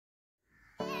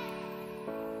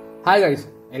Hi guys,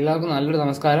 എല്ലാവർക്കും നല്ലൊരു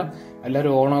നമസ്കാരം.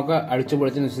 എല്ലാവരും ഓണമൊക്കെ അടിച്ചു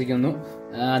പൊളിച്ച് വിശ്വസിക്കുന്നു.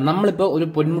 നമ്മളിപ്പോൾ ഒരു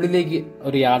പൊന്മുടിയിലേക്ക്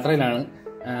ഒരു യാത്രയിലാണ്.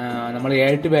 നമ്മൾ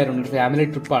 7 പേരുണ്ട്, ഒരു ഫാമിലി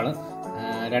ട്രിപ്പാണ്.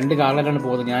 2 കാറിലാണ്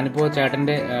പോകുന്നത്. ഞാനിപ്പോൾ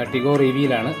ചേട്ടൻ്റെ ടിഗോ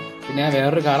റിവിയിലാണ്, പിന്നെ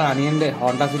വേറൊരു കാർ അനിയൻ്റെ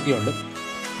ഹോണ്ട സിറ്റി ഉണ്ട്.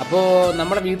 അപ്പോൾ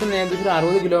നമ്മുടെ വീട്ടിൽ നിന്ന് ഏകദേശം ഒരു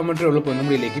 60 കിലോമീറ്റർ ഉള്ളൂ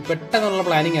പൊന്മുടിയിലേക്ക്. പെട്ടെന്നുള്ള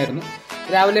പ്ലാനിങ് ആയിരുന്നു.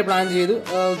 രാവിലെ പ്ലാൻ ചെയ്തു,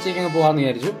 ഉച്ചയ്ക്ക് അങ്ങ് പോകാമെന്ന്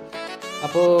വിചാരിച്ചു.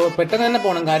 അപ്പോൾ പെട്ടെന്ന് തന്നെ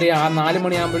പോകണം, കാര്യം 4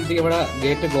 മണിയാകുമ്പോഴത്തേക്ക് ഇവിടെ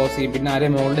ഗേറ്റ് ക്ലോസ് ചെയ്യും. പിന്നെ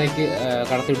ആരെയും മുകളിലേക്ക്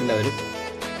കടത്തിയിട്ടില്ല അവർ.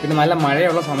 പിന്നെ നല്ല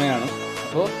മഴയുള്ള സമയമാണ്.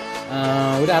 അപ്പോൾ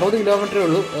ഒരു 60 കിലോമീറ്ററേ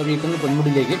ഉള്ളൂ വീട്ടിൽ നിന്ന്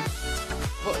പൊന്മുടിയിലേക്ക്.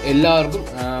 അപ്പോൾ എല്ലാവർക്കും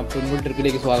പൊന്മുടി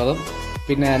ട്രിപ്പിലേക്ക് സ്വാഗതം.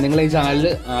 പിന്നെ നിങ്ങൾ ഈ ചാനൽ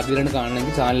ആദ്യമായിട്ട്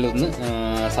കാണണമെങ്കിൽ ചാനലൊന്ന്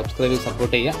സബ്സ്ക്രൈബ് ചെയ്ത്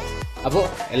സപ്പോർട്ട് ചെയ്യുക. അപ്പോൾ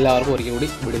എല്ലാവർക്കും ഒരിക്കൽ കൂടി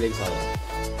വീഡിയോയിലേക്ക് സ്വാഗതം.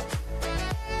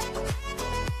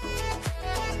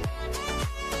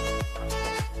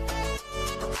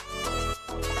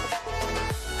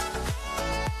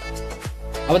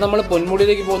 അപ്പോൾ നമ്മൾ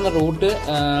പൊന്മുടിയിലേക്ക് പോകുന്ന റൂട്ട്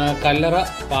കല്ലറ,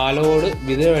 പാലോട്,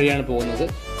 വിതുര വഴിയാണ് പോകുന്നത്.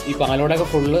 ഈ പാലോടൊക്കെ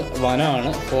ഫുള്ള്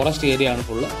വനമാണ്, ഫോറസ്റ്റ് ഏരിയ ആണ്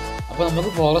ഫുള്ള്. അപ്പോൾ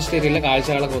നമുക്ക് ഫോറസ്റ്റ് ഏരിയയിലെ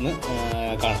കാഴ്ചകളൊക്കെ ഒന്ന്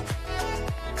കാണാം.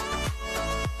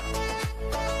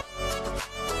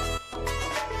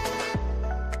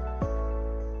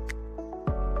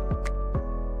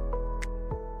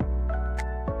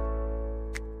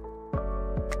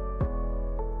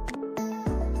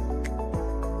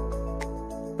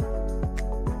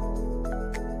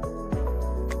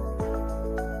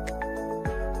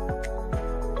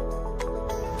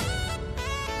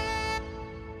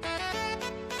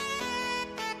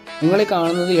 നിങ്ങൾ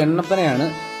കാണുന്നത് എണ്ണപ്പനയാണ്.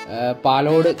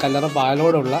 പാലോട്, കല്ലറ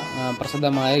പാലോടുള്ള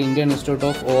പ്രസിദ്ധമായ Indian institute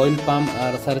of oil palm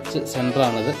research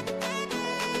സെൻ്ററാണിത്.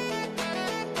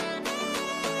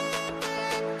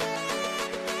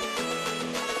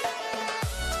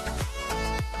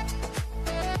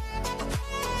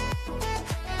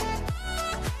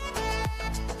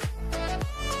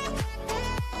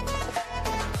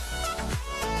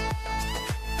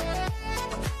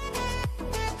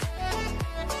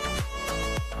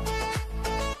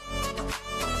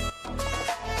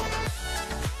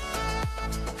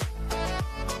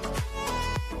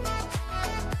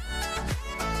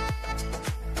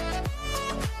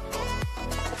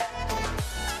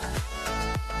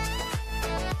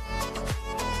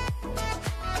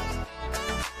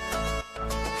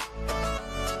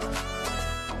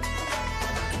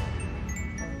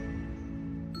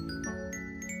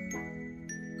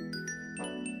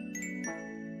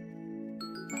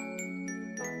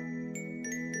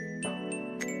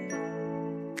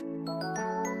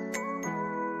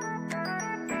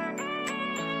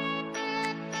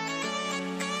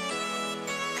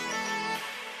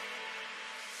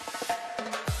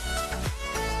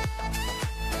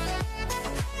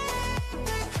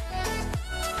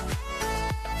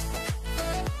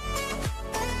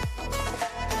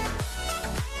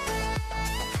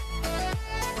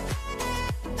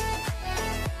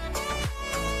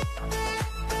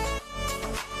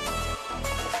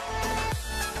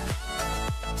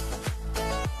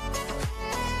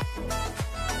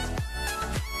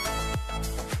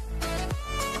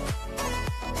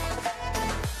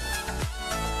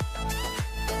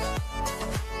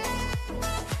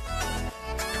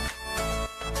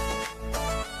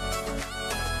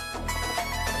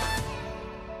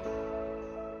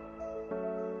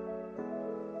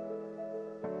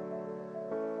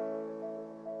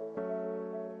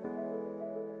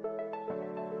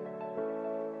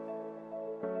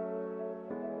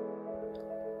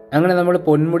 അങ്ങനെ നമ്മൾ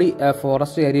പൊന്മുടി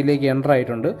ഫോറസ്റ്റ് ഏരിയയിലേക്ക് എൻ്റർ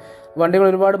ആയിട്ടുണ്ട്. വണ്ടികൾ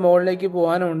ഒരുപാട് മുകളിലേക്ക്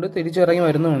പോകാനുമുണ്ട്, തിരിച്ചിറങ്ങി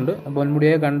വരുന്നുമുണ്ട്.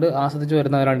 പൊന്മുടിയെ കണ്ട് ആസ്വദിച്ച്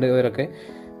വരുന്നവരുണ്ട് ഇവരൊക്കെ.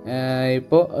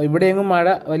 ഇപ്പോൾ ഇവിടെയെങ്ങും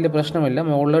മഴ വലിയ പ്രശ്നമില്ല.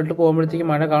 മുകളിലോട്ട് പോകുമ്പോഴത്തേക്ക്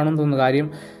മഴ കാണുമെന്ന് തോന്നുന്നു, കാര്യം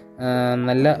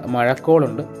നല്ല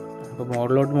മഴക്കോളുണ്ട്. അപ്പോൾ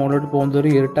മുകളിലോട്ട്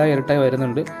പോകുന്നതൊരു ഇരുട്ടായി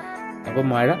വരുന്നുണ്ട്. അപ്പോൾ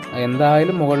മഴ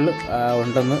എന്തായാലും മുകളിൽ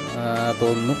ഉണ്ടെന്ന്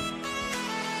തോന്നുന്നു.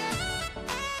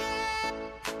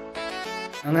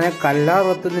 അങ്ങനെ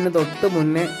കല്ലാർവത്തുന്നതിന് തൊട്ട്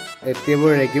മുന്നേ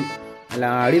എത്തിയപ്പോഴേക്കും നല്ല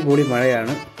അടിപൊളി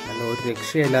മഴയാണ്. നല്ല ഒരു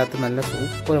രക്ഷയില്ലാത്ത നല്ല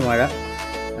സൂപ്പർ മഴ.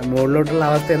 മുകളിലോട്ടുള്ള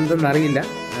അവസ്ഥ എന്തെന്നറിയില്ല.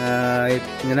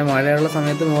 ഇങ്ങനെ മഴയുള്ള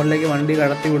സമയത്ത് മുകളിലേക്ക് വണ്ടി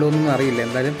കടത്തി വിടുമെന്നൊന്നും അറിയില്ല.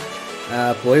 എന്തായാലും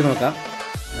പോയി നോക്കാം.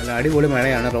 നല്ല അടിപൊളി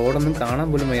മഴയാണ്. റോഡൊന്നും കാണാൻ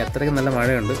പോലും വയ്യ, അത്രയ്ക്കും നല്ല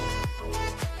മഴയുണ്ട്.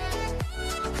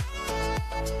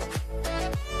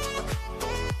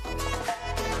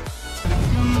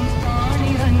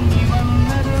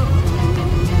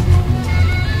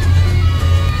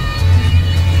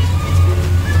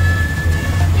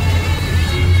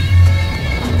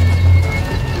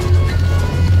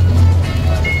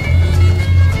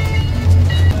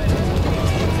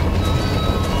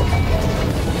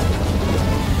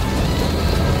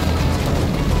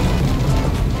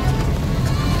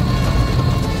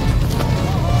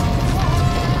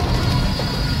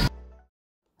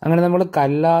 അങ്ങനെ നമ്മൾ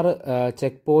കല്ലാറ്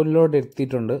ചെക്ക് പോയിന്റിലോട്ട്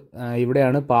എത്തിയിട്ടുണ്ട്.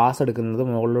 ഇവിടെയാണ് പാസ് എടുക്കുന്നത്.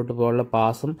 മുകളിലോട്ട് പോകാനുള്ള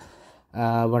പാസും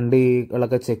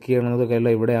വണ്ടികളൊക്കെ ചെക്ക് ചെയ്യണതൊക്കെ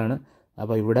എല്ലാം ഇവിടെയാണ്.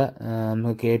 അപ്പോൾ ഇവിടെ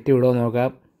നമുക്ക് കയറ്റി വിടുമോ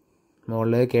നോക്കാം.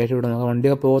 മുകളിലേക്ക് കയറ്റി വിടുമോ നോക്കാം.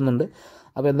 വണ്ടിയൊക്കെ പോകുന്നുണ്ട്.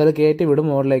 അപ്പോൾ എന്തായാലും കയറ്റി വിടും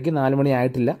മുകളിലേക്ക്. 4 മണി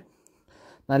ആയിട്ടില്ല,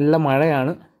 നല്ല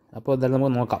മഴയാണ്. അപ്പോൾ എന്തായാലും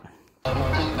നമുക്ക് നോക്കാം.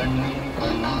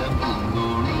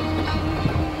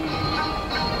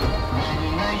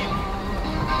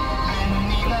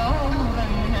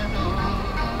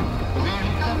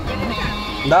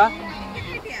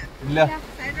 ഇല്ല.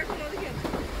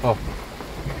 ഓ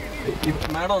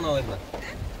മാഡം ഒന്നോ വരുന്നത്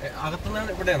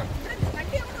അകത്തുനിന്നാണ് ഇവിടെയാണ്.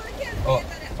 ഓ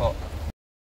ഓ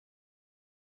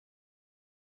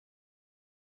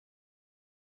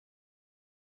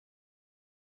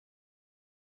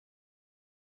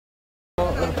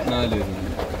നാല് വരുന്നുണ്ട്.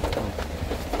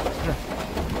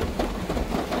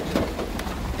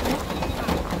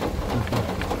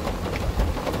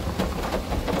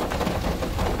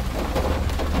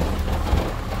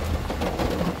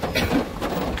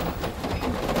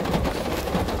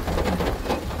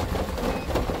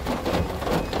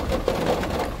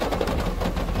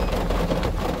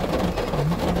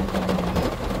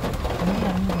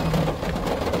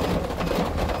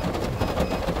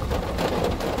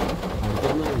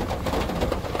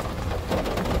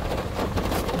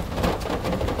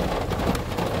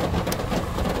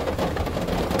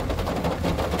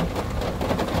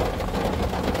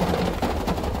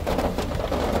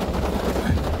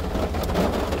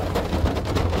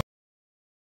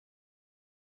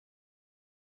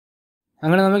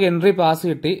 അങ്ങനെ നമുക്ക് എൻട്രി പാസ്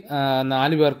കിട്ടി.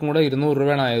 4 പേർക്കും കൂടെ 200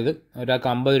 രൂപയാണ് ആയത്. ഒരാൾക്ക്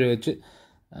 50 രൂപ വെച്ച്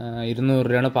 200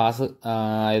 രൂപയാണ് പാസ്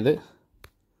ആയത്.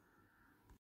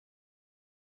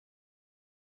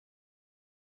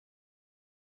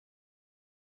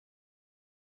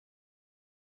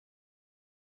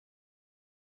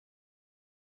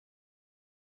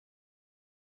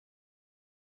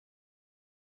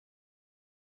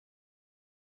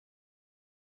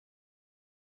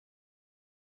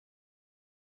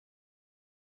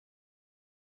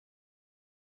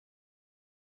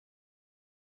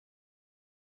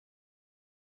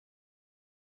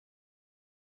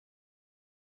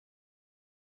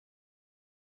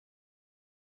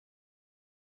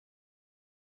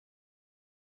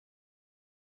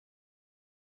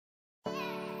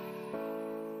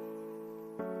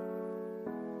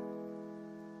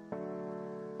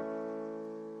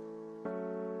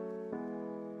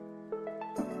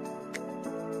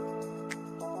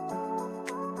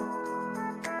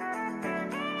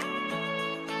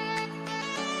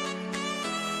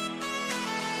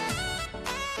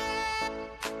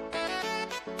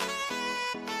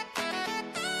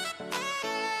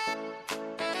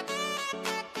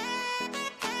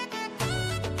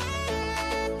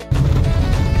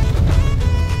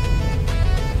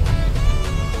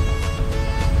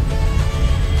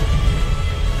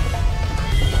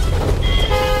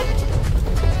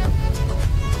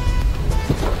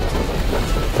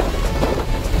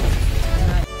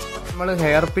 നമ്മൾ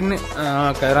ഹെയർ പിന്ന്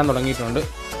കയറാൻ തുടങ്ങിയിട്ടുണ്ട്.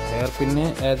 ഹെയർ പിന്ന്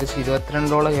ഏകദേശം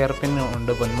 22ഓളം ഹെയർ പിന്ന്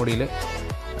ഉണ്ട് പൊന്മുടിയിൽ.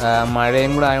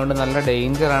 മഴയും കൂടെ ആയതുകൊണ്ട് നല്ല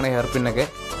ഡേഞ്ചറാണ് ഹെയർ പിന്നൊക്കെ.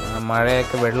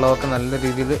 മഴയൊക്കെ വെള്ളമൊക്കെ നല്ല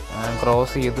രീതിയിൽ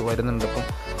ക്രോസ് ചെയ്ത് വരുന്നുണ്ട്. അപ്പം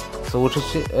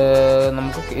സൂക്ഷിച്ച്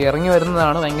നമുക്ക് ഇറങ്ങി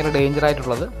വരുന്നതാണ് ഭയങ്കര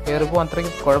ഡേഞ്ചറായിട്ടുള്ളത്. കയറിപ്പോൾ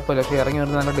അത്രയ്ക്ക് കുഴപ്പമില്ല, പക്ഷേ ഇറങ്ങി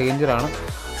വരുന്നത് നല്ല ഡേഞ്ചറാണ്.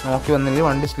 നോക്കി വന്നില്ലെങ്കിൽ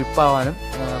വണ്ടി സ്ലിപ്പാവാനും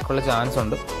ഉള്ള ചാൻസ്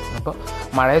ഉണ്ട്. അപ്പോൾ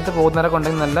മഴയത്ത് പോകുന്നവരൊക്കെ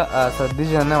ഉണ്ടെങ്കിൽ നല്ല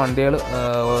ശ്രദ്ധിച്ച് തന്നെ വണ്ടികൾ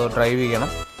ഡ്രൈവ്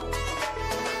ചെയ്യണം.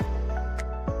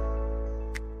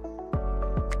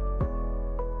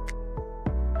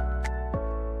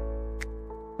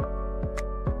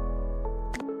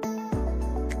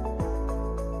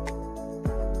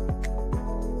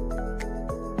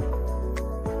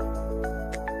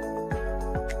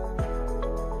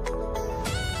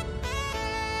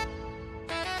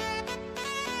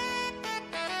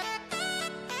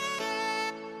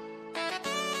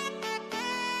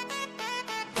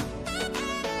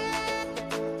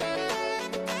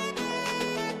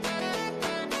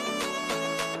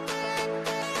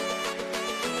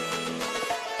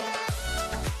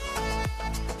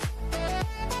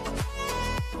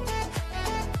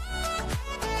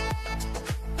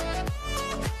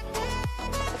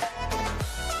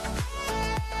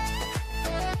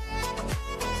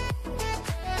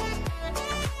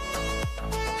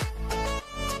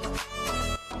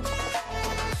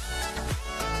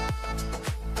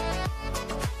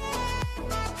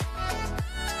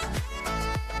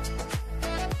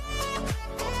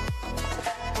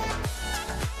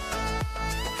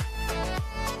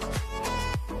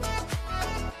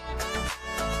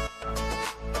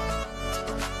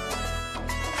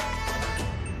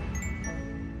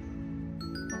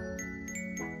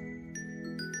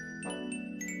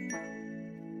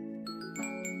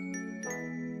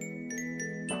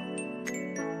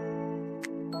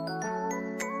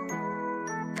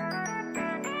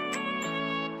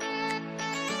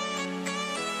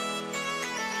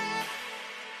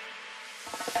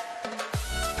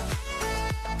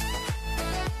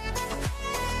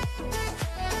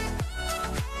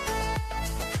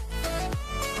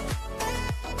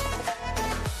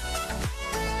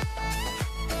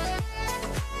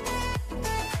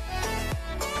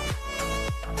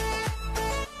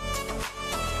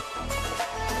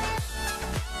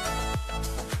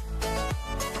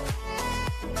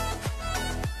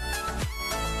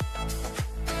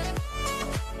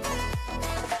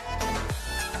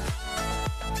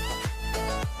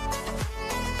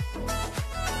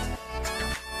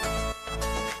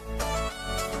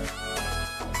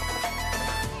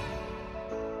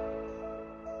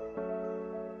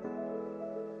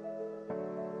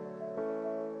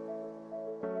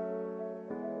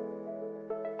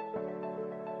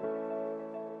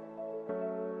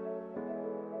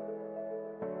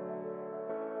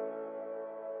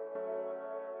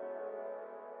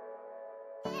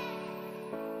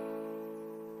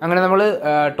 അങ്ങനെ നമ്മൾ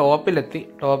ടോപ്പിലെത്തി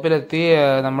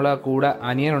നമ്മൾ കൂടെ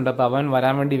അനിയനുണ്ട്. അപ്പോൾ അവൻ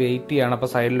വരാൻ വേണ്ടി വെയിറ്റ് ചെയ്യാണ്. അപ്പോൾ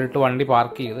സൈഡിലിട്ട് വണ്ടി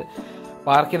പാർക്ക്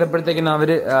ചെയ്തപ്പോഴത്തേക്കിനും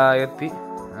അവർ എത്തി.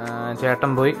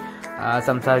 ചേട്ടൻ പോയി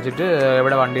സംസാരിച്ചിട്ട്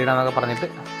എവിടെ വണ്ടി ഇടാന്നൊക്കെ പറഞ്ഞിട്ട്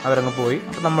അവരങ്ങ് പോയി.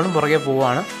 അപ്പോൾ നമ്മളും പുറകെ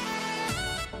പോവാണ്.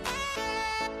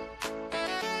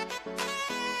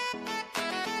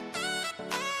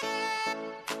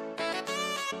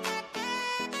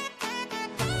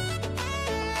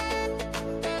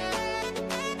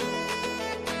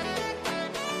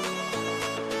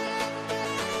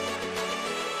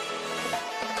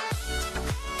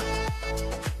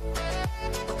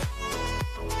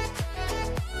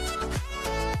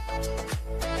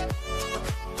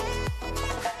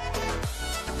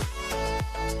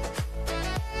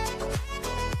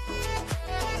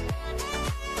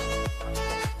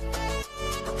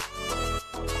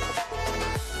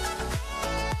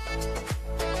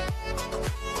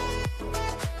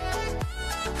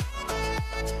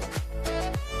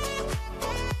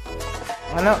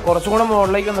 അങ്ങനെ കുറച്ചും കൂടെ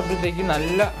മുകളിലേക്ക് വന്നപ്പോഴത്തേക്ക്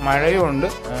നല്ല മഴയുമുണ്ട്,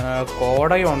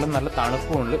 കോടയുമുണ്ട്, നല്ല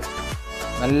തണുപ്പുമുണ്ട്.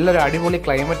 നല്ലൊരു അടിപൊളി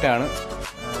ക്ലൈമറ്റാണ്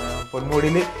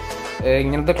പൊന്മുടിയിൽ.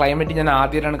 ഇങ്ങനത്തെ ക്ലൈമറ്റ് ഞാൻ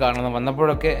ആദ്യമായിട്ടാണ് കാണുന്നത്.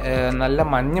 വന്നപ്പോഴൊക്കെ നല്ല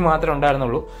മഞ്ഞ് മാത്രമേ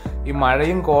ഉണ്ടായിരുന്നുള്ളൂ. ഈ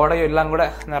മഴയും കോടയും എല്ലാം കൂടെ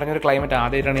നിറഞ്ഞൊരു ക്ലൈമറ്റ്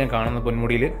ആദ്യമായിട്ടാണ് ഞാൻ കാണുന്നത്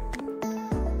പൊന്മുടിയിൽ.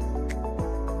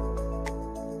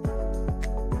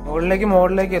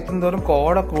 മുകളിലേക്ക് എത്തുന്തോറും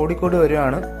കോട കൂടിക്കൂടി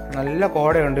വരികയാണ്. നല്ല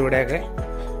കോടയുണ്ട് ഇവിടെയൊക്കെ.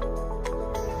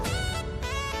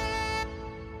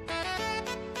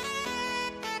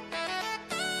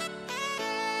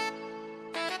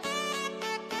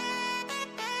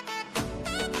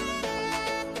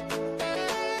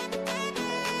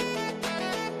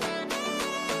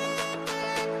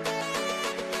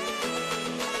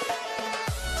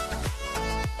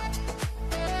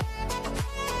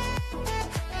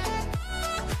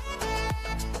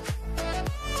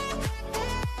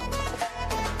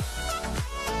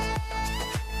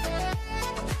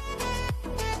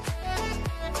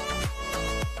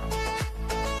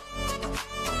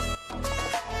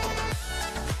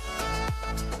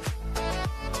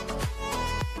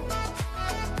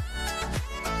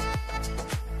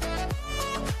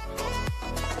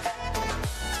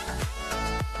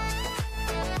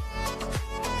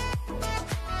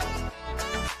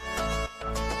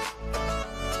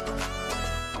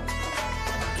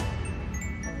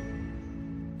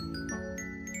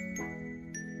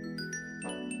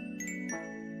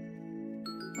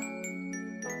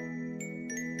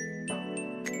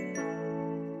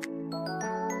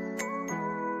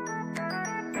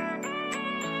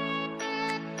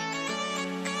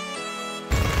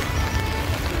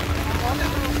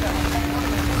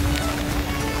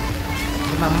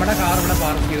 നമ്മുടെ കാർ ഇവിടെ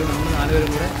പാർക്ക് ചെയ്തു. നമ്മൾ 4 പേരും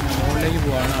കൂടെ മുകളിലേക്ക്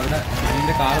പോവാണ്. അവിടെ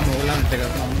അതിൻ്റെ കാർ മുകളിലാണ്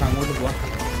ഇട്ടേക്കുന്നത്. നമുക്ക് അങ്ങോട്ട് പോവാം.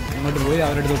 അങ്ങോട്ട് പോയി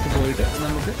അവരുടെ തൊട്ട് പോയിട്ട്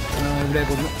നമുക്ക്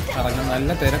ഇവിടേക്കൊന്ന് ഇറങ്ങാം.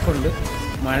 നല്ല തിരക്കുണ്ട്.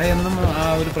 മഴയൊന്നും ആ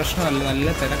ഒരു പ്രശ്നമല്ല, നല്ല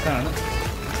തിരക്കാണ്.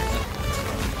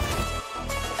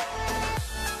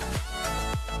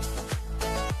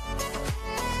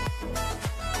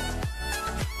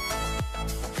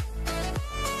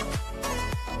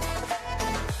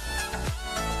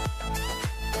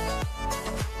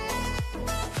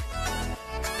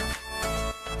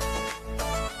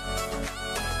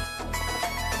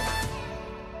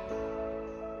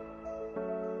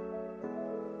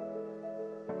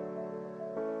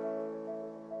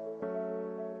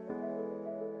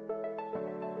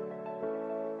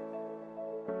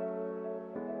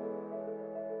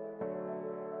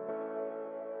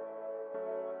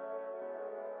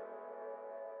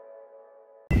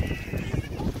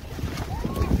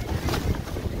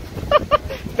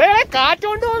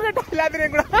 കാറ്റോണ്ട് പോകട്ടോ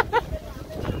എല്ലാത്തിനെയും കൂടെ.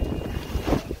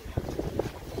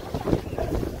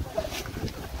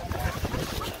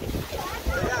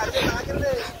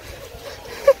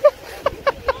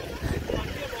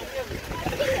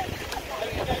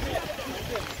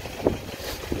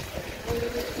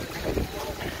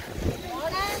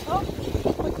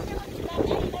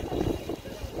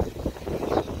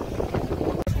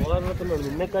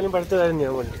 നിന്നെക്കാളും പഠിത്തമായിരുന്നു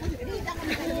ഞാൻ കൊണ്ട്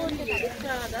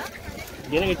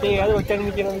ഇങ്ങനെ കിട്ടിയ ഏത് ഒറ്റാണ്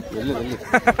നിൽക്കണം.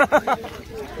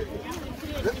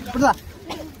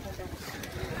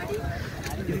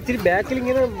 ഇച്ചിരി ബാക്കിൽ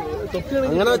ഇങ്ങനെ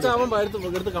അങ്ങനെ വെച്ചാൽ അവൻ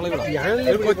എടുത്ത് കളയണം.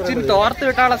 കൊച്ചിന് തോർത്ത്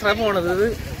കിട്ടാനുള്ള ശ്രമമാണത്. ഇത്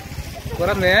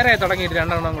കുറെ നേരെ തുടങ്ങിയിട്ട്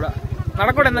രണ്ടെണ്ണം കൂടെ.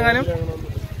 നടക്കൂടെ എന്തെങ്കിലും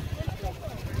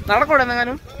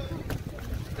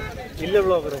ഇല്ല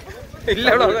ബ്ലോഗറെ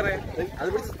അത്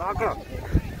പിടിച്ച് താക്കണം.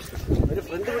 ഒരു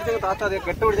ഫ്രണ്ട് പിടിച്ചങ്ങ് താത്ത, അതെ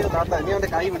കെട്ട് പിടിച്ചങ്ങ് താത്ത. ഇനി അവന്റെ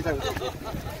കൈ പിടിച്ചാൽ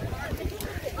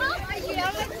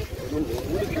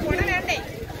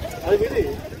അത് വീട്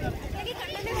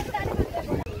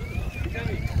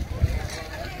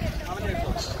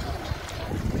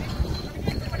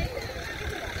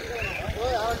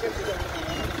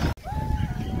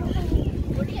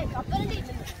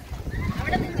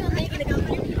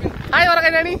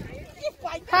കല്യാണി.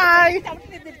 ഹായ്.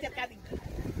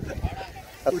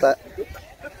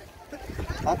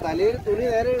 ആ തലയിൽ തുണി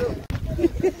നേരെ ഇടും.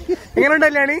 എങ്ങനെയുണ്ട്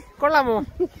കല്യാണി? കൊള്ളാമോ?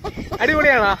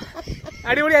 അടിപൊളിയാണോ?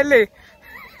 അടിപൊളിയല്ലേ?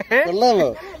 കൊള്ളാമോ?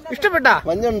 ഇഷ്ടപ്പെട്ടാ?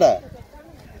 മഞ്ഞുണ്ടാ?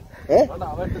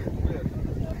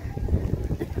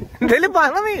 എന്തേലും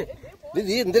പറ. നീ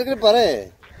എന്തെങ്കിലും പറയേ.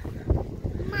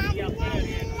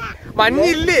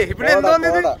 മഞ്ഞില്ലേ? ഇവിടെ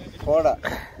എന്തോന്നത്? കോട.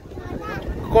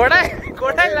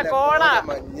 കൊടല്ല, കോട.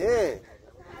 മഞ്ഞ്,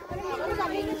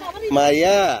 മഴ.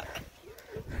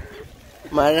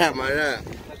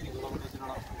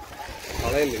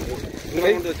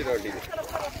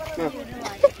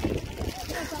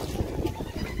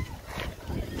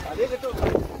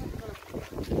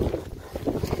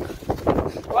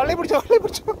 വള്ളി പിടിച്ചോ.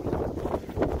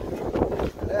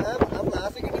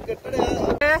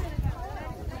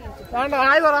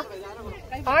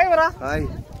 ഹായ് പറ.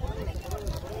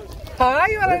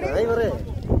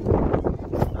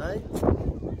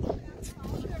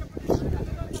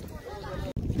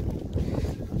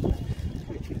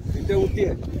 നിന്റെ കുട്ടിയെ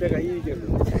എന്റെ കൈ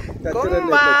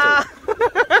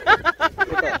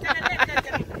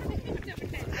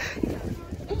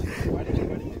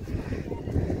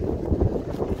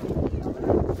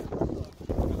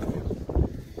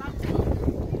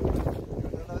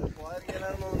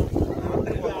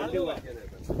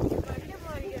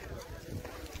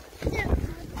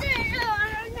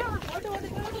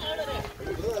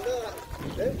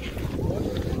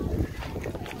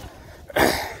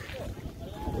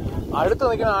അടുത്ത്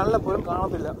നിൽക്കുന്ന ആളിനെ പോലും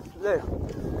കാണത്തില്ല അല്ലേ?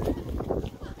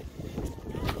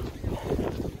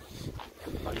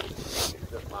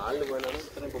 മാളിൽ പോയാലാണ്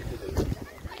ഇത്രയും പൊക്കിയത്.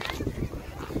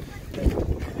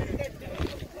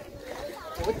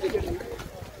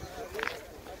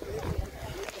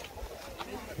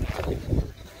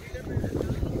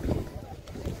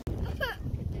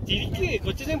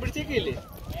 കൊച്ചിനെ പിടിച്ചേക്കില്ലേ?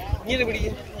 ഇങ്ങനെ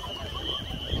പിടിക്കുക.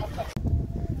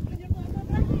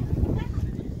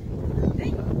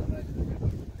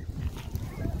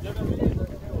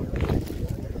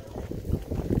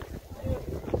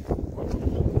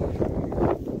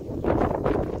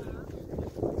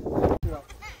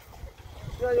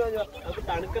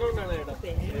 തണുക്കണോണ്ടാണ് കേട്ടോ.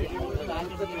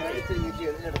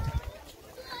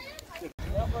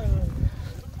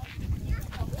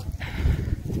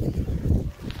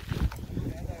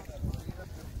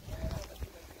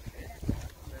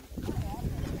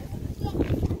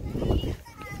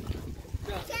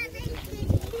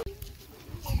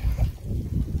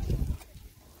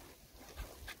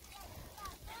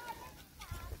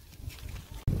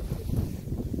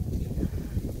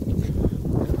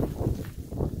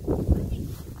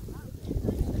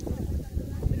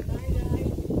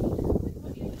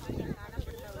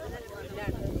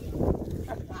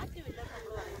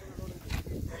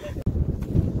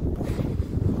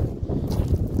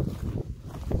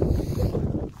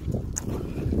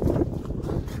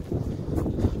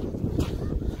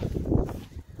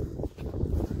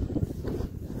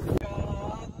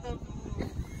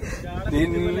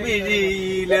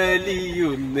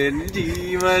 നിൻമിഴിയിലലിയുന്നെൻ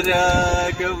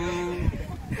ജീവരാഗം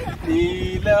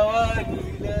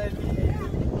നീലവാനിലലി.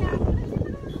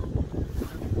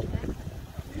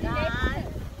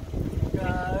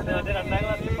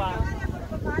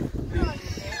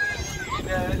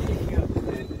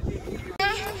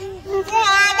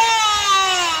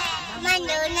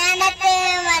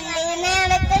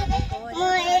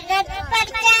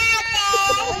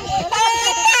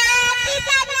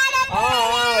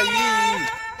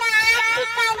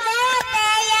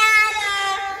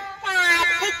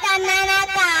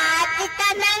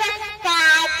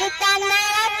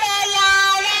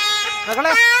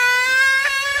 മകളെ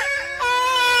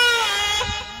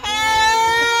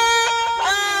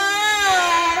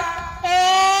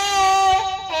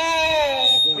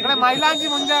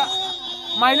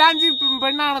മൈലാഞ്ചി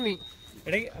പെണ്ണാണ് നീ.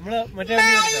 നമ്മള് മറ്റേ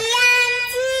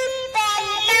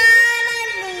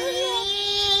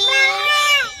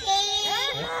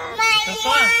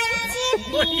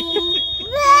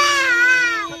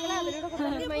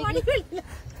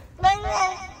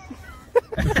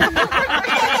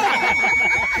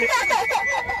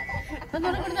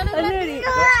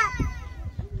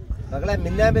മകളെ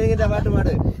മിന്നാബേഗിന്റെ പാട്ട്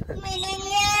പാട്.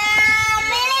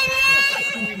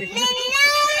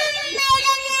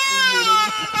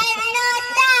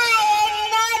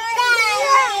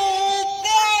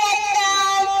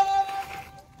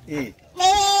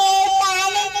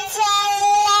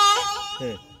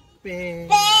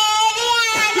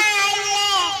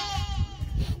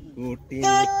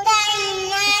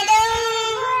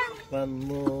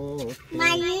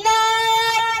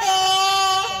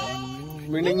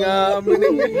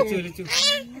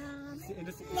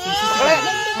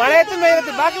 മഴയത്തും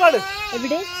വെയിലത്തും ബാക്കി പാട്.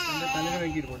 എവിടെ?